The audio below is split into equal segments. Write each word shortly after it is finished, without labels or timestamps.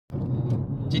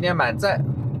今天满载，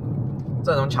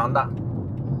阵容强大，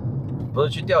不是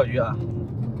去钓鱼啊，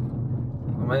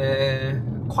我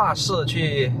们跨市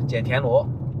去捡田螺。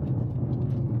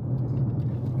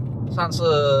上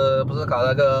次不是搞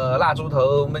了个蜡猪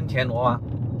头焖田螺吗？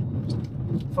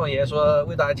凤爷说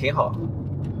味道还挺好。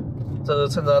这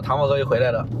是趁着唐某哥又回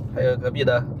来了，还有隔壁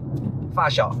的发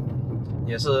小，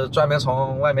也是专门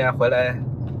从外面回来。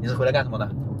你是回来干什么的？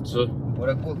吃，回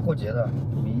来过节的。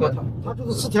他就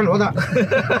是吃田螺的。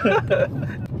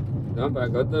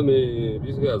200个都没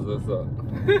比这个日子。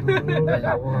哎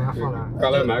呀，我放了。搞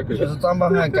来卖去。就是张宝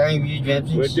汉干预卷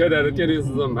皮。我交代的绝对是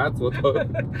卖猪头。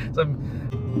这。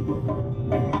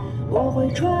我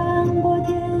会穿过田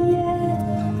野，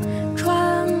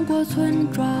穿过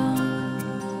村庄，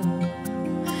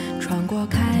穿过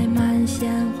开满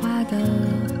鲜花的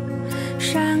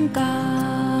山岗。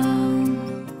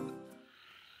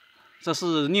这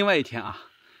是另外一天啊，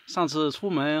上次出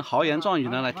门豪言壮语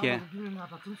的那天，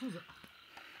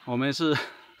我们是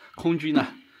空军的，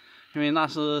因为那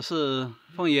是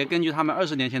凤爷根据他们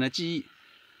20年前的记忆，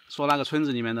说那个村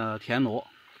子里面的田螺，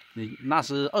那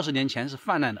是20年前是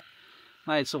泛滥的。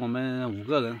那一次我们5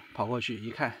个人跑过去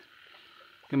一看，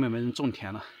根本没人种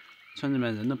田了，村子里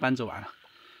面人都搬走完了，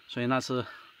所以那次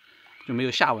就没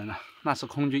有下文了。那是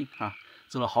空军啊，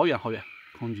走了好远好远，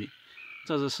空军。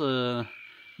这次是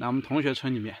来我们同学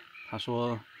村里面，他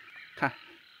说看，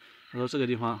他说这个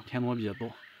地方田螺比较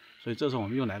多，所以这次我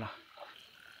们又来了。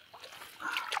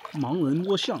盲人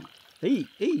摸象，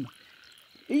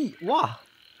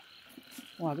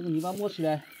哇，这个泥巴摸起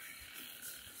来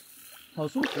好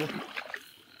舒服。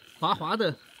滑滑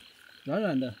的，软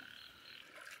软的。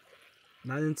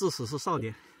男人至死是少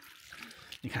年。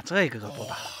你看这个多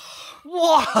大！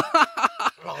哇，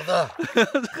老的，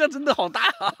这个真的好大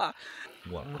啊！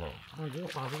我靠！这个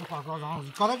花高，然后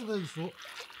高到这个一数，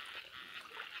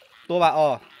多吧？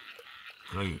哦，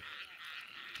可以。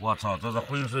我操，这是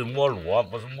浑水摸螺，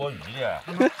不是摸鱼的。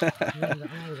高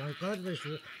到这个一数，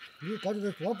你高就在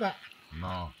多半。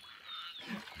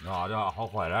那家好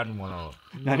坏了，你摸了。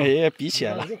两个也比起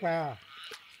来了。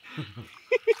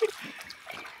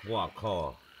我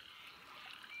靠！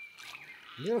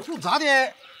你树砸的？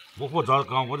不复杂，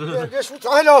刚我这是。这树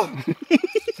砸了。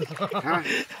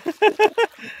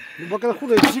你把这树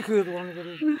的气口往那个。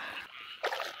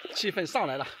气氛上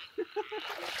来了。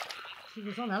气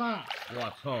氛上来了。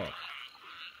我操！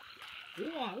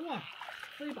哇！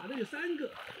这一把都有3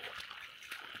个。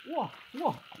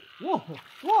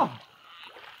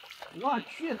哇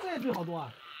去，这堆好多啊！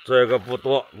这个不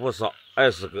多不少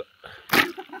，20个。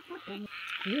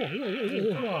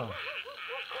哇！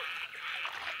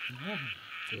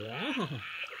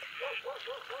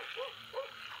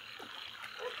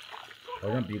好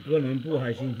像比哥伦布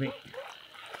还兴奋。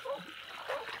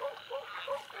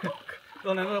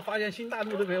都能够发现新大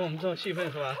陆都没有我们这种气氛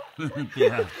是吧？对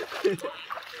啊。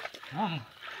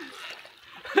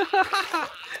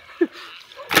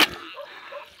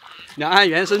两岸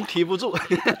猿声啼不住。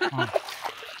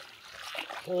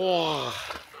哇！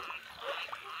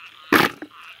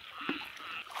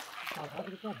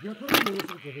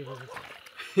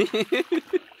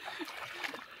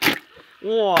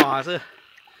哇，这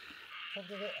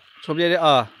错不对的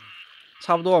啊，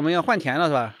差不多我们要换田了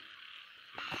是吧？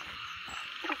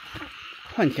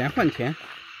换田。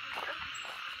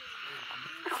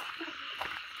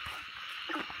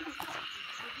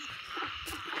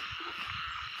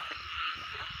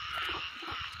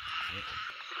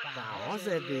老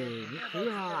实的，你可以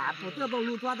啊，不得到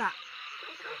路抓的。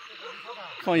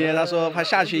凤爷他说怕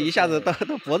下去一下子到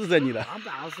脖子这里了。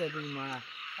老实的嘛。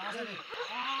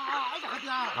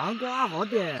韩国好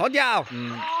点。好屌。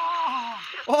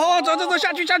哦，走，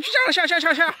下，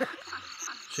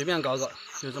随便搞，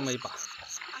就这么一把，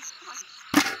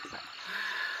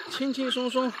轻轻松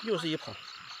松又是一捧。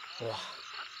哇，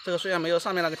这个虽然没有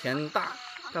上面那个田大，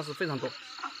但是非常多。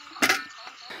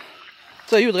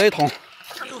这又得一桶。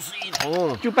就是一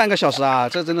桶，就半个小时啊！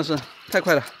这真的是太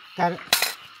快了。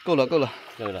够了。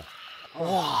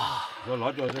哇！我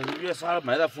老觉得越杀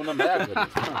埋在风的埋在这里。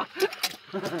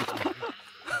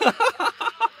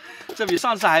这比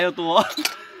上次还要多，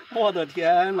我的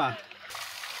天哪！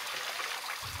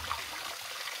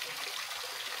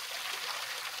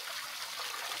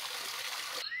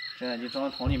现在已经装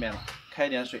到桶里面了，开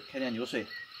点水，开点流水，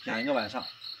养1个晚上，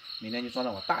明天就装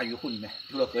到我大鱼户里面，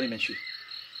丢到河里面去。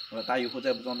我的大鱼户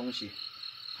再不装东西，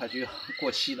它就要过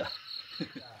期了。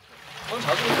蜂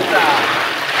巢是不是啊？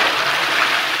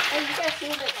哎，你在说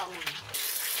这个吗？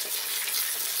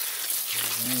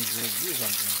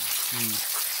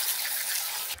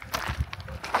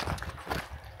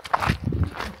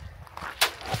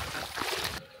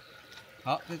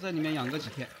好，在这里面养个几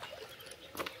天，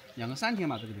养个3天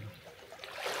吧，这个地方。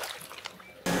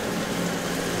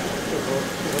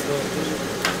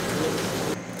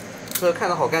这看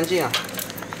着好干净啊！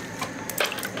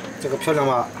这个漂亮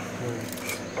吗？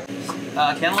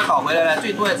田螺搞回来了，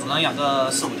最多也只能养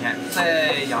个4、5天，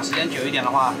再养时间久一点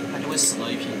的话，它就会死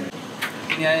了一批。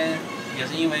今天也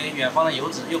是因为远方的游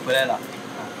子又回来了，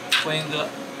波音哥，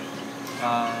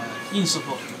应师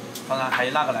傅，当然还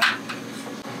有那个人。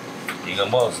一个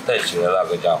帽子戴起来那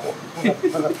个家伙，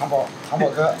那个糖宝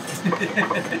哥，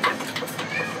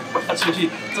他出去，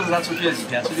这是他出去了几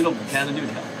天？出去了5天还是6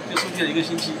天？就出去了1个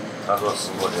星期。他说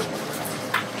10多天。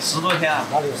10多天啊？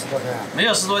哪里有10多天啊？没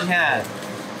有10多天。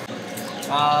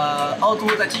凹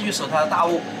凸在继续守他的大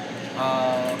物，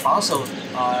防守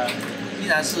依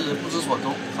然是不知所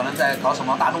踪，可能在搞什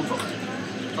么大动作。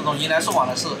这种迎来送往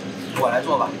的事，我来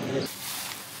做吧。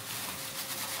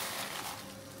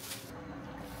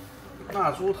腊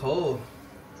猪头。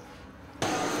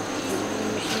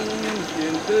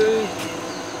点灯，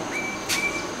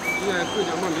今天浙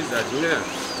江嘛没热进来，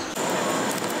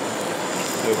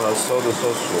就怕烧的烧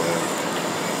熟了。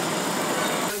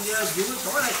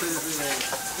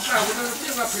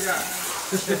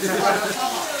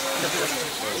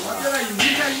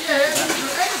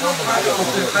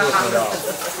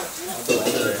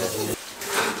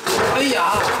哎呀，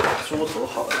猪头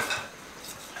好了。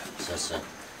是，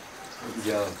要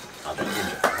拿点进去，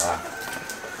好吧？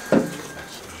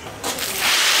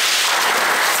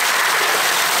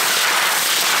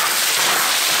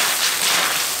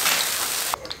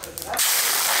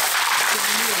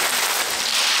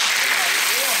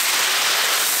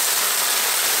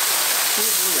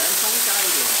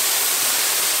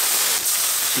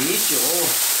啤酒，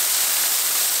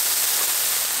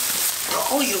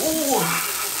蚝油。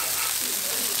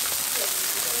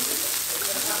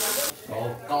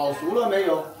搞熟了没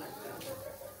有？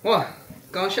哇，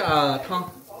刚下汤，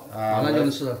马上就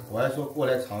能吃了。我还说过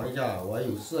来尝一下，我还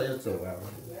有事要走啊。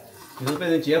你是被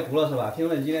人截胡了是吧？听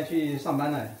说你今天去上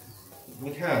班了。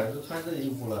你看，都穿这衣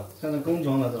服了，穿成工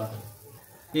装了是吧？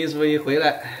应师傅一回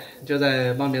来就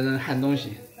在帮别人焊东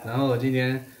西，然后今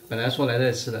天本来说来这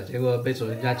里吃的，结果被主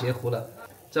人家截胡了。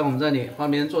在我们这里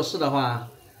帮别人做事的话，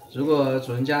如果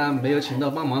主人家没有请到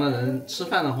帮忙的人吃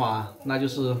饭的话，那就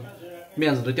是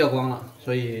面子都掉光了，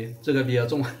所以这个比较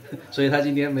重，所以他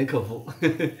今天没口福。这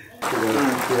个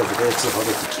比较自豪的。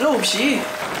肉皮、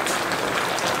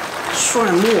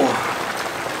蒜末、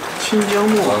青椒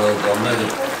末、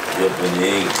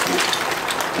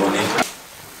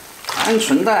鹌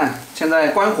鹑蛋，现在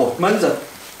关火焖着。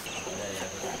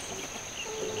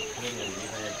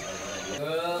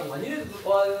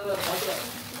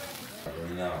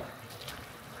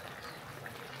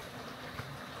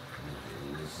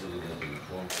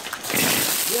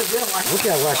不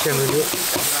见过现在就。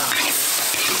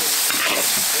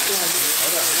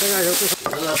现在有多少？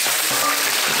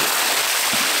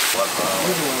我操！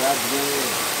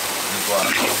你管他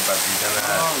们把皮下来。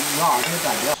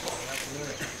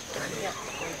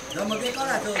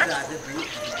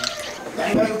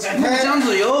姜子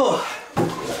油，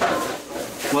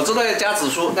我知道要加紫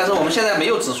苏，但是我们现在没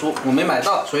有紫苏，我没买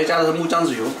到，所以加的是木姜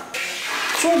子油。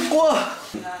猪锅。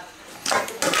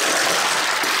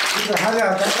还是要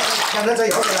干在这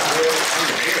以后的了，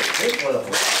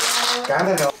干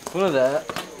得了。除了人。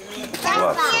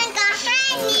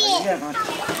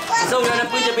手上的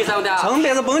本钱被上的。成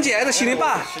边是绷起来的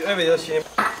708。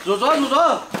入座。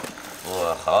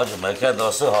我好久没看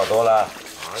到瘦好多了。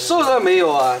瘦了没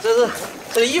有啊？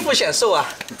这个衣服显瘦啊，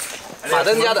马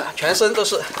登家的，全身都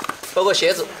是，包括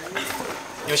鞋子。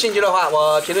有兴趣的话，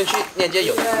我评论区链接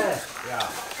有。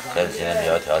看起来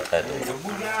苗条太多。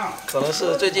可能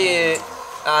是最近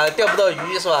钓不到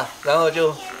鱼是吧？然后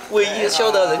就为伊消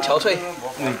得人憔悴。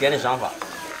没变的想法。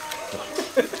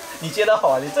你接得好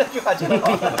啊！你这句话接得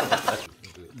好。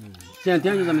现在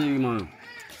点就这么鱼嘛。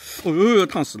哦呦，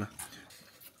烫死了。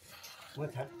我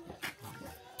看。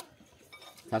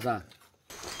啥子？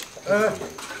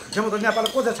全部都你要把它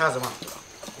裹在茶是吗？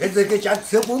这个价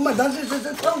吃不嘛，但是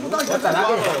这炒不到价。在哪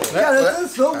里？价是真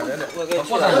实。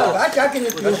俺价给你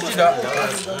丢。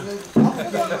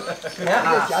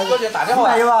过去打电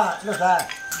话。500有啊，那是。500。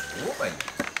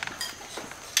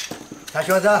大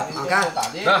学生，看。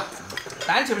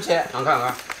单吃不起？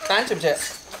看。单吃不起？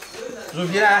入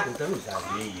皮呢？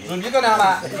入皮够凉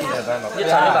吗？你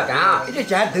啥都不干啊？你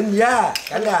干豆米啊，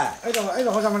干的。哎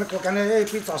呀，好像嘛，那个干的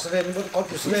被砸死的，那个搞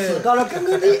屁事的。搞了根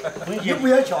本的，你不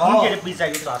要撬。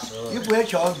你不要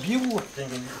撬，屁股。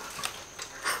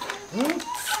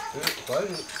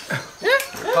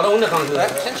搞到我们扛头。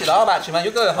先去老板，去嘛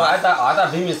有个好吧。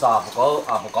200平米是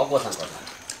不高过3个。